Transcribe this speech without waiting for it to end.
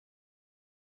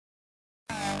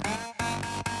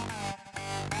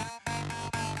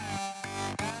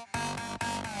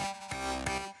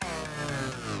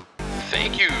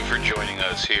Thank you for joining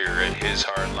us here at His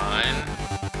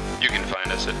Hardline. You can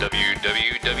find us at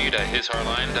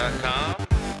www.hishardline.com.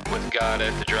 With God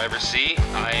at the driver's seat,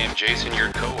 I am Jason,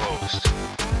 your co-host.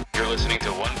 You're listening to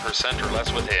 1% or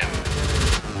Less with Him.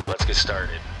 Let's get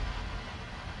started.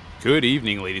 Good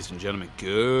evening, ladies and gentlemen.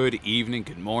 Good evening,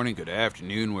 good morning, good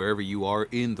afternoon, wherever you are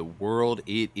in the world.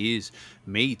 It is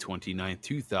May 29th,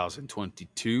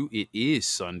 2022. It is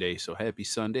Sunday, so happy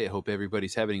Sunday. I hope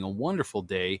everybody's having a wonderful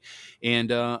day,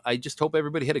 and I just hope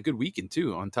everybody had a good weekend,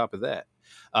 too, on top of that.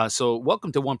 So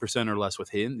welcome to 1% or Less with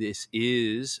Him. This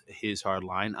is His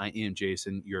Hardline. I am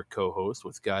Jason, your co-host,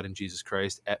 with God and Jesus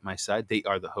Christ at my side. They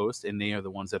are the host, and they are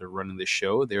the ones that are running the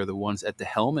show. They are the ones at the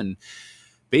helm, and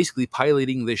basically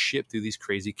piloting this ship through these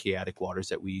crazy, chaotic waters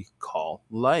that we call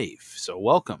life. So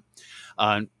welcome.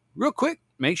 Real quick,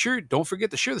 don't forget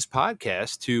to share this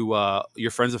podcast to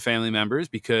your friends and family members,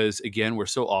 because, again, we're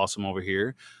so awesome over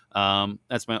here.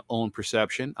 That's my own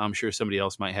perception. I'm sure somebody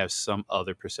else might have some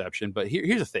other perception. But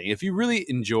here's the thing. If you really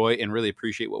enjoy and really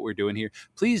appreciate what we're doing here,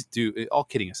 please do, all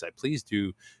kidding aside, please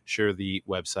do share the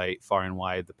website far and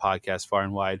wide, the podcast far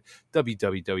and wide,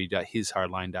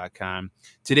 www.hishardline.com.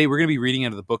 Today, we're going to be reading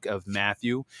out of the book of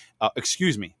Matthew. Not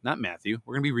Matthew.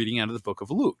 We're going to be reading out of the book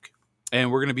of Luke. And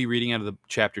we're going to be reading out of the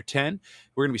chapter 10.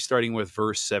 We're going to be starting with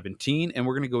verse 17, and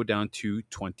we're going to go down to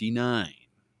 29.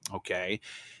 Okay?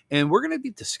 And we're going to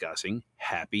be discussing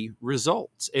happy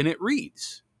results. And it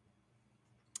reads,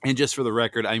 and just for the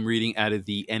record, I'm reading out of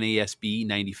the NASB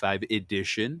 95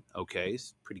 edition. Okay?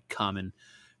 It's pretty common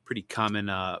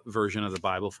version of the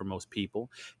Bible for most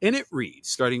people. And it reads,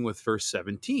 starting with verse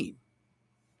 17.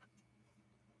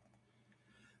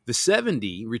 The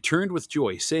 70 returned with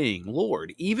joy, saying,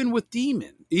 Lord, even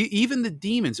the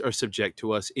demons are subject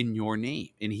to us in your name.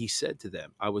 And he said to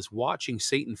them, I was watching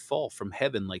Satan fall from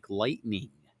heaven like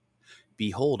lightning.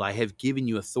 Behold, I have given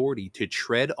you authority to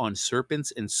tread on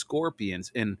serpents and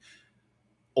scorpions and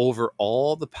over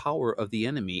all the power of the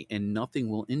enemy, and nothing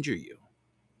will injure you.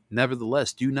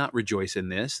 Nevertheless, do not rejoice in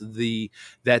this,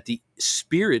 that the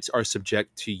spirits are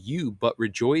subject to you, but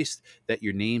rejoice that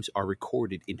your names are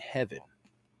recorded in heaven.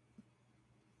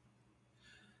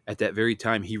 At that very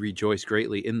time, he rejoiced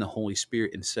greatly in the Holy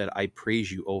Spirit and said, I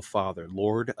praise you, O Father,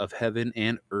 Lord of heaven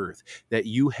and earth, that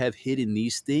you have hidden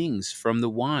these things from the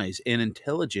wise and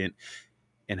intelligent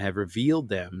and have revealed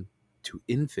them to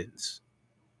infants.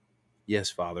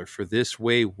 Yes, Father, for this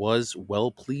way was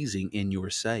well-pleasing in your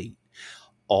sight.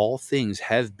 All things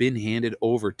have been handed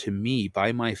over to me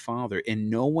by my Father, and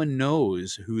no one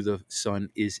knows who the Son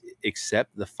is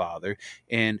except the Father,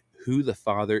 and who the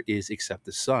Father is except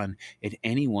the Son, and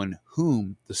anyone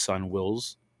whom the Son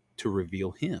wills to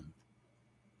reveal him.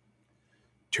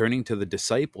 Turning to the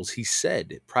disciples, he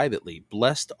said privately,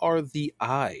 Blessed are the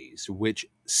eyes which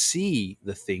see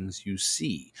the things you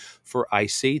see. For I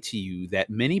say to you that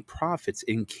many prophets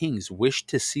and kings wished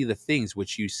to see the things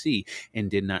which you see and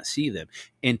did not see them,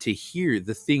 and to hear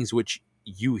the things which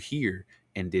you hear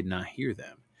and did not hear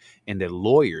them. And a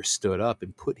lawyer stood up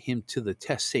and put him to the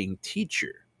test, saying,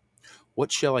 Teacher, what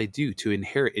shall I do to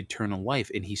inherit eternal life?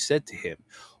 And he said to him,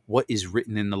 What is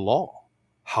written in the law?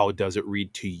 How does it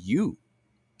read to you?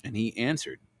 And he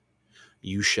answered,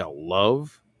 You shall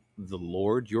love the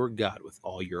Lord your God with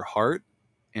all your heart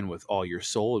and with all your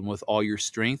soul and with all your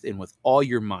strength and with all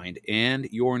your mind, and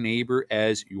your neighbor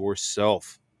as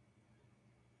yourself.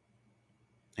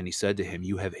 And he said to him,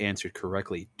 You have answered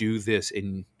correctly. Do this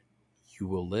and you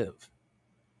will live.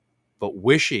 But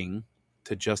wishing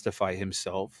to justify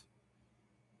himself,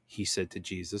 he said to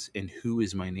Jesus, And who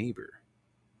is my neighbor?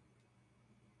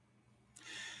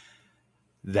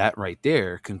 That right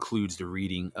there concludes the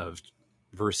reading of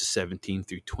verses 17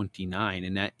 through 29,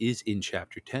 and that is in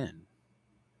chapter 10.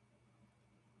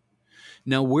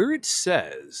 Now, where it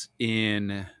says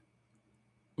in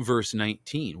verse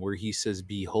 19, where he says,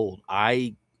 Behold,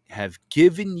 I have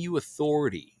given you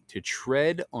authority to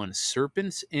tread on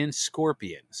serpents and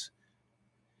scorpions,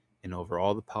 and over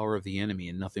all the power of the enemy,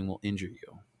 and nothing will injure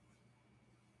you.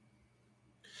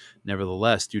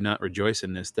 Nevertheless, do not rejoice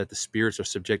in this, that the spirits are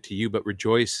subject to you, but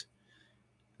rejoice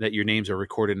that your names are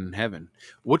recorded in heaven.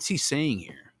 What's he saying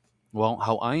here? Well,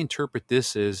 how I interpret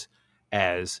this is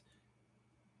as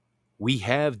we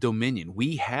have dominion,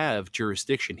 we have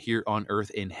jurisdiction here on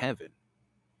earth in heaven.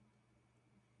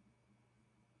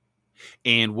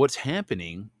 And what's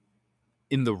happening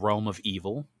in the realm of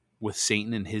evil with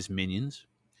Satan and his minions,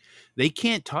 they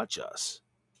can't touch us.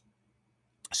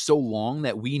 So long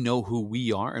that we know who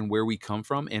we are and where we come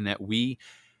from, and that we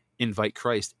invite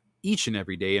Christ each and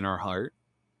every day in our heart,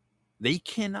 they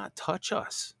cannot touch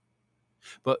us.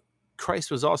 But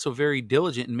Christ was also very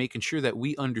diligent in making sure that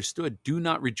we understood. Do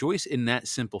not rejoice in that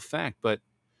simple fact, but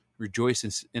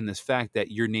rejoice in this fact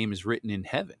that your name is written in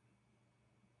heaven.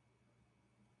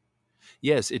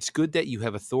 Yes, it's good that you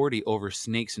have authority over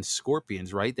snakes and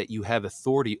scorpions, right? That you have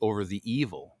authority over the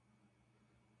evil,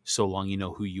 so long you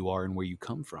know who you are and where you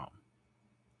come from.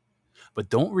 But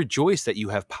don't rejoice that you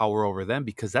have power over them,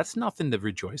 because that's nothing to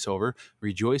rejoice over.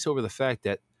 Rejoice over the fact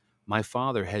that my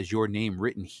Father has your name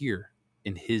written here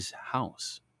in his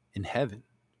house in heaven.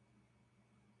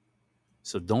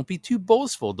 So don't be too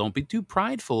boastful. Don't be too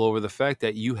prideful over the fact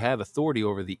that you have authority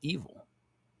over the evil.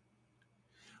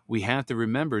 We have to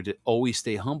remember to always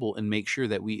stay humble and make sure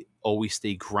that we always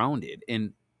stay grounded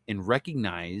and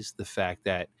recognize the fact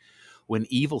that when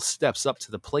evil steps up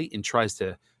to the plate and tries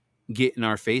to get in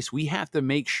our face, we have to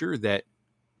make sure that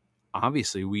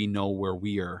obviously we know where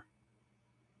we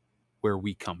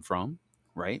come from,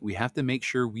 right? We have to make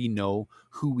sure we know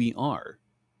who we are,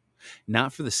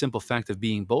 not for the simple fact of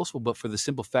being boastful, but for the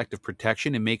simple fact of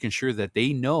protection and making sure that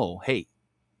they know, hey,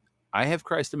 I have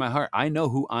Christ in my heart. I know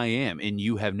who I am, and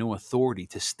you have no authority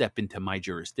to step into my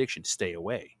jurisdiction. Stay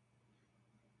away.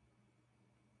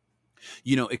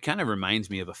 You know, it kind of reminds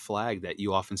me of a flag that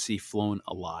you often see flown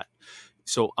a lot.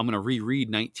 So I'm going to reread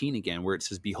 19 again, where it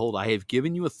says, behold, I have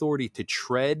given you authority to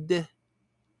tread,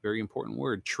 very important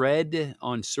word, tread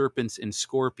on serpents and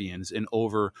scorpions and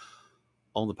over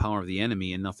all the power of the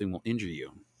enemy, and nothing will injure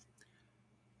you.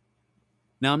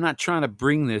 Now, I'm not trying to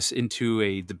bring this into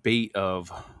a debate of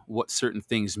what certain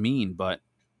things mean, but,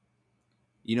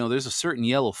 you know, there's a certain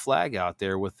yellow flag out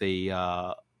there with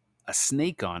a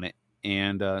snake on it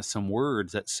and some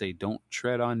words that say, don't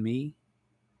tread on me.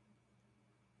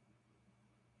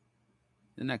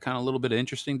 Isn't that kind of a little bit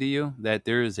interesting to you? That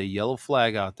there is a yellow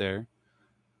flag out there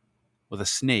with a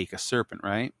snake, a serpent,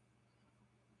 right?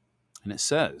 And it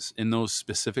says in those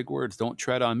specific words, don't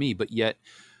tread on me. But yet,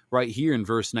 right here in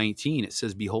verse 19, it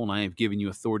says, behold, I have given you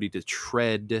authority to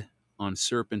tread on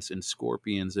serpents and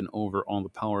scorpions and over all the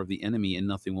power of the enemy, and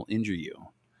nothing will injure you.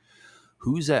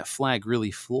 Who's that flag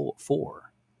really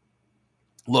for?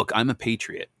 Look, I'm a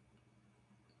patriot.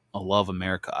 I love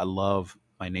America. I love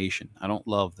my nation. I don't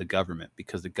love the government,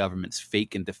 because the government's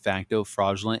fake and de facto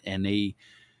fraudulent, and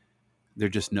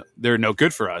they're no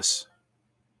good for us.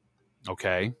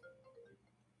 Okay?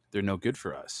 They're no good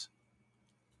for us.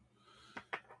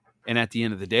 And at the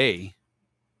end of the day,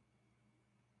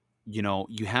 you know,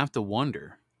 you have to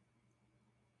wonder,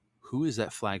 who is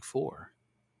that flag for?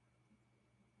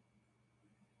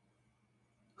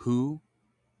 Who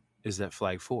is that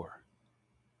flag for?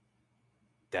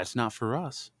 That's not for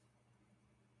us.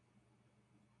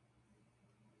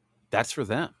 That's for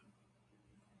them.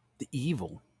 The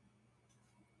evil.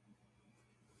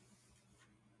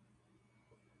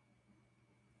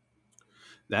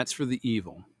 That's for the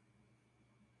evil.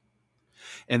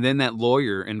 And then that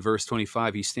lawyer in verse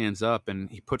 25, he stands up and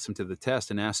he puts him to the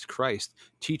test and asks Christ,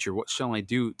 teacher, what shall I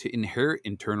do to inherit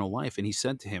eternal life? And he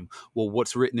said to him, well,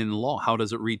 what's written in the law? How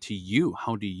does it read to you?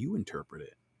 How do you interpret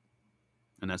it?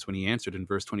 And that's when he answered in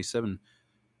verse 27,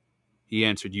 he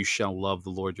answered, you shall love the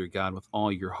Lord your God with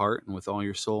all your heart and with all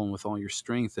your soul and with all your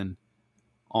strength and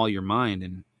all your mind,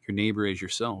 and your neighbor as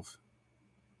yourself.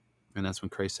 And that's when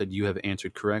Christ said, you have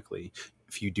answered correctly.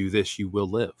 If you do this, you will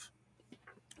live.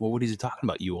 Well, what is he talking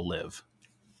about? You will live.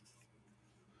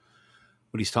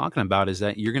 What he's talking about is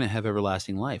that you're going to have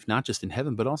everlasting life, not just in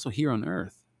heaven, but also here on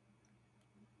earth.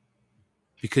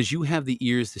 Because you have the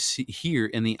ears to see, hear,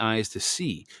 and the eyes to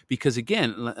see. Because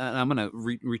again, I'm going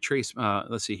to retrace.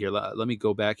 Let's see here. Let me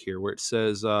go back here where it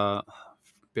says,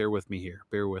 bear with me here,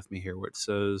 where it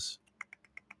says,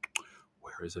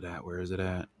 where is it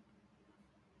at?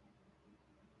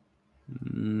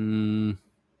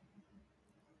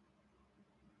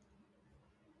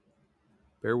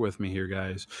 Bear with me here,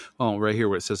 guys. Oh, right here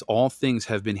where it says, all things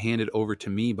have been handed over to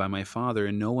me by my Father,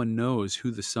 and no one knows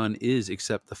who the Son is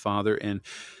except the Father, and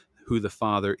who the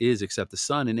Father is except the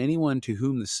Son, and anyone to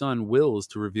whom the Son wills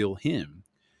to reveal him.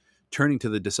 Turning to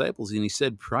the disciples, and he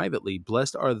said privately,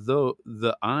 blessed are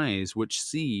the eyes which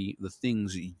see the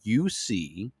things you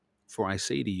see, for I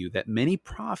say to you that many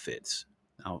prophets,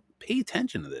 now pay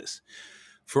attention to this,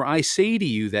 for I say to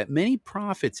you that many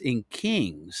prophets and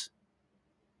kings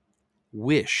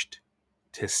wished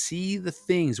to see the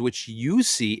things which you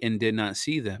see and did not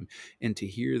see them, and to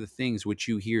hear the things which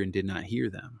you hear and did not hear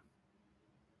them.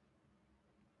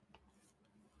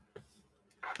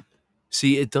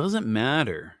 See, it doesn't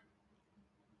matter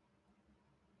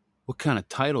what kind of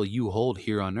title you hold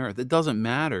here on earth. It doesn't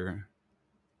matter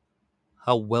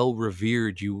how well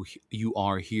revered you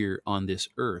are here on this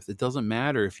earth. It doesn't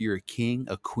matter if you're a king,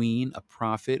 a queen, a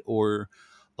prophet, or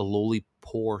a lowly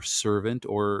poor servant,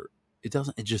 or it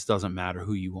just doesn't matter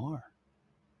who you are.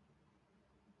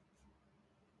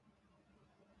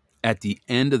 At the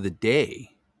end of the day,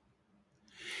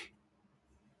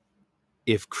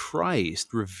 if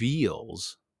Christ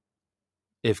reveals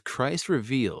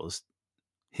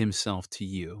himself to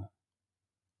you,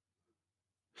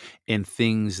 and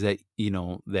things that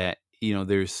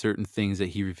there's certain things that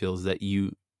he reveals that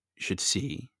you should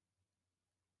see,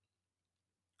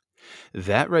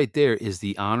 that right there is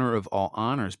the honor of all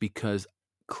honors, because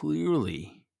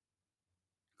clearly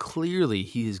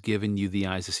he has given you the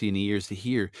eyes to see and the ears to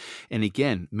hear. And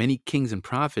again, many kings and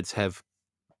prophets have,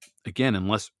 again,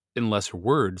 in lesser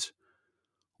words,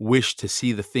 wish to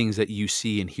see the things that you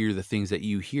see and hear the things that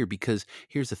you hear, because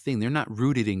here's the thing, they're not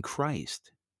rooted in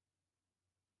Christ.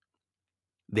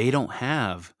 They don't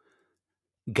have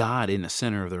God in the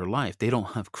center of their life. They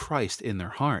don't have Christ in their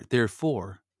heart.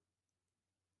 Therefore,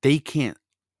 they can't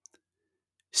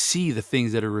see the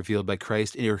things that are revealed by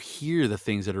Christ or hear the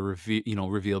things that are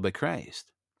revealed by Christ.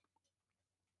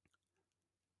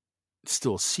 It's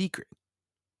still a secret.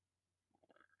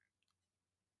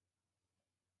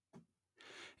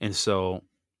 And so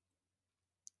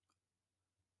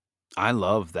I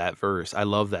love that verse. I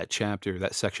love that chapter,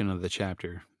 that section of the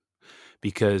chapter,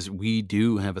 because we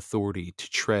do have authority to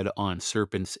tread on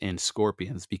serpents and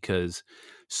scorpions, because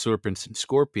serpents and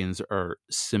scorpions are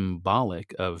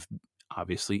symbolic of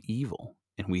obviously evil,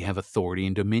 and we have authority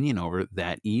and dominion over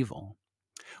that evil.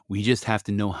 We just have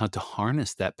to know how to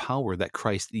harness that power that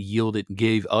Christ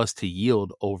gave us to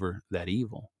yield over that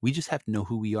evil. We just have to know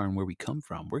who we are and where we come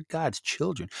from. We're God's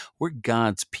children. We're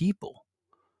God's people.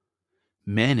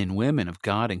 Men and women of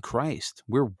God and Christ.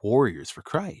 We're warriors for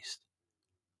Christ.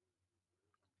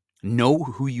 Know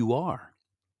who you are.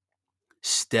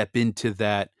 Step into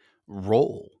that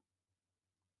role,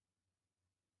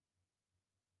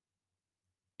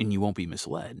 and you won't be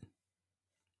misled.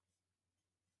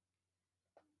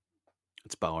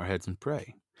 Let's bow our heads and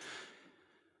pray.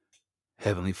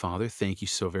 Heavenly Father, thank you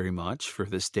so very much for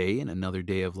this day and another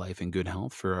day of life and good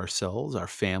health for ourselves, our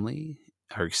family,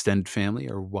 our extended family,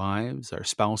 our wives, our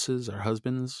spouses, our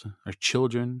husbands, our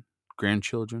children,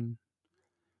 grandchildren.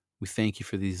 We thank you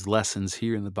for these lessons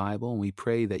here in the Bible, and we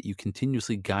pray that you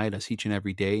continuously guide us each and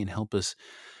every day and help us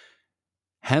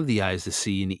have the eyes to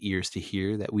see and the ears to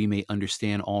hear, that we may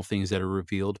understand all things that are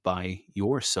revealed by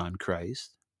your Son,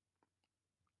 Christ.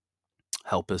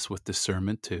 Help us with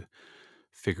discernment to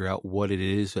figure out what it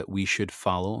is that we should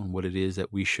follow and what it is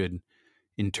that we should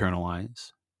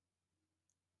internalize.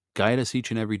 Guide us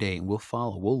each and every day, and we'll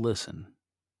follow, we'll listen.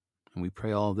 And we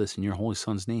pray all of this in your Holy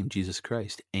Son's name, Jesus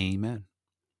Christ. Amen.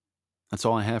 That's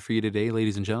all I have for you today,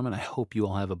 ladies and gentlemen. I hope you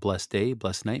all have a blessed day,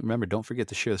 blessed night. Remember, don't forget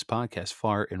to share this podcast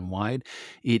far and wide.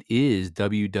 It is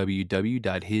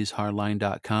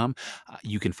www.hishardline.com.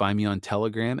 You can find me on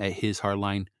Telegram at His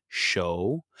Hardline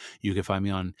Show. You can find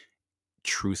me on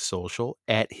Truth Social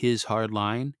at His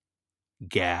Hardline,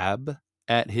 Gab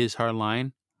at His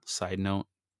Hardline. Side note,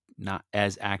 not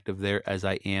as active there as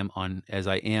I am on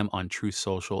Truth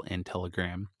Social and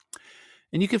Telegram.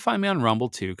 And you can find me on Rumble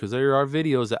too, because there are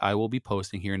videos that I will be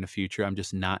posting here in the future. I'm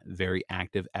just not very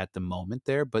active at the moment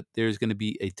there, but there's going to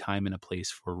be a time and a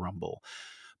place for Rumble.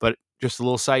 But just a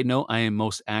little side note, I am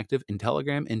most active in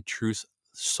Telegram and Truth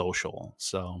Social.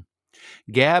 So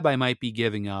Gab, I might be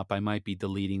giving up. I might be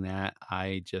deleting that.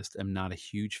 I just am not a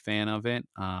huge fan of it.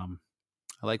 I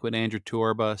like what Andrew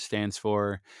Torba stands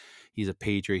for. He's a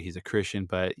patriot. He's a Christian,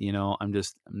 but I'm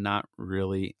not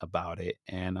really about it.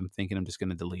 And I'm thinking I'm just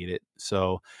going to delete it.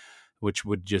 So, which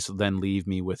would just then leave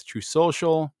me with True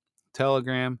Social,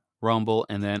 Telegram, Rumble,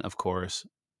 and then of course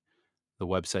the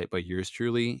website by yours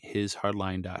truly,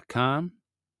 hishardline.com.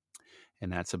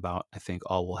 And that's about, I think,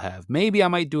 all we'll have. Maybe I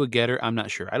might do a Getter. I'm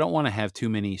not sure. I don't want to have too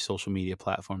many social media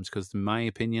platforms because, in my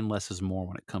opinion, less is more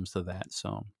when it comes to that.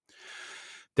 So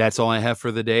that's all I have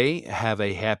for the day. Have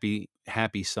a happy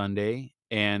Sunday.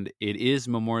 And it is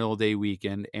Memorial Day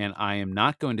weekend. And I am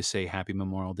not going to say Happy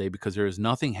Memorial Day because there is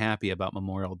nothing happy about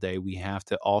Memorial Day. We have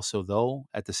to also, though,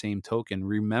 at the same token,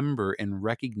 remember and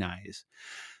recognize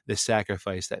the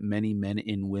sacrifice that many men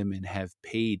and women have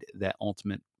paid that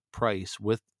ultimate price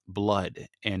with blood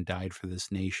and died for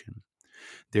this nation.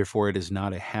 Therefore, it is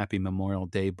not a happy Memorial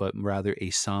Day, but rather a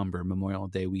somber Memorial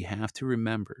Day. We have to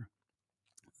remember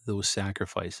those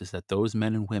sacrifices that those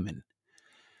men and women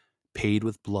paid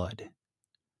with blood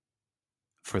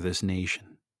for this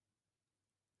nation.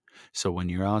 So when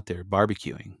you're out there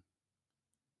barbecuing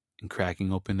and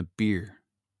cracking open a beer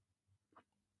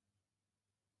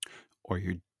or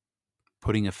you're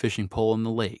putting a fishing pole in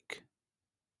the lake,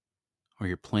 or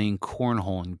you're playing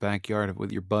cornhole in the backyard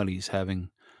with your buddies, having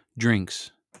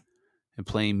drinks and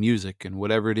playing music and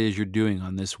whatever it is you're doing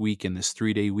on this weekend, this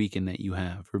 3-day weekend that you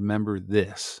have, remember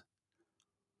this.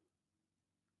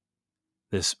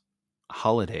 This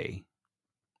holiday,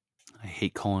 I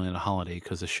hate calling it a holiday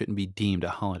because it shouldn't be deemed a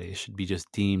holiday. It should be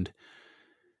just deemed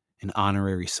an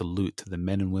honorary salute to the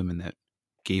men and women that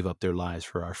gave up their lives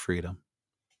for our freedom.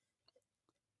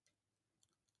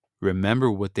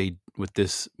 Remember what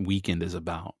this weekend is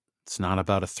about. It's not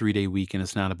about a 3-day weekend.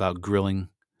 It's not about grilling.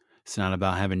 It's not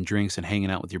about having drinks and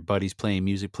hanging out with your buddies, playing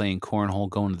music, playing cornhole,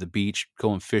 going to the beach,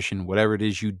 going fishing, whatever it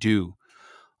is you do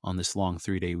on this long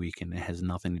 3-day weekend. It has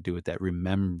nothing to do with that.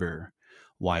 Remember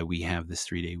why we have this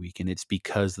 3-day weekend. It's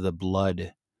because of the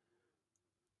blood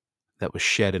that was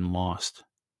shed and lost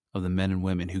of the men and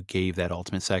women who gave that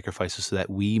ultimate sacrifice so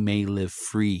that we may live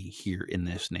free here in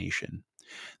this nation.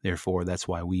 Therefore, that's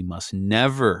why we must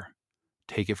never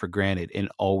take it for granted and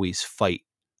always fight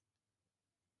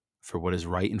for what is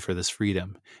right and for this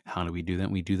freedom. How do we do that?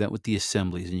 We do that with the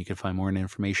assemblies, and you can find more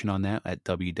information on that at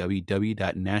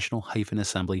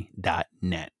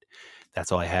www.national-assembly.net.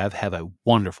 That's all I have. Have a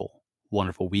wonderful,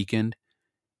 wonderful weekend,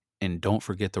 and don't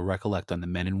forget to recollect on the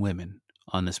men and women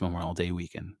on this Memorial Day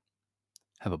weekend.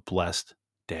 Have a blessed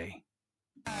day.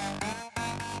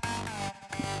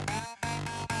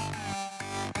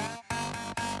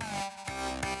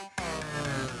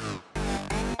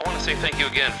 I want to say thank you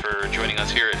again for joining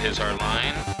us here at His Hard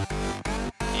Line.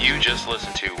 You just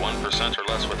listened to 1% or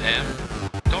Less with Him.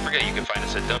 Don't forget you can find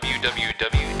us at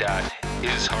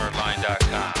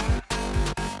www.hishardline.com.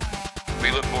 We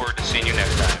look forward to seeing you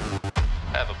next time.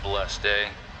 Have a blessed day.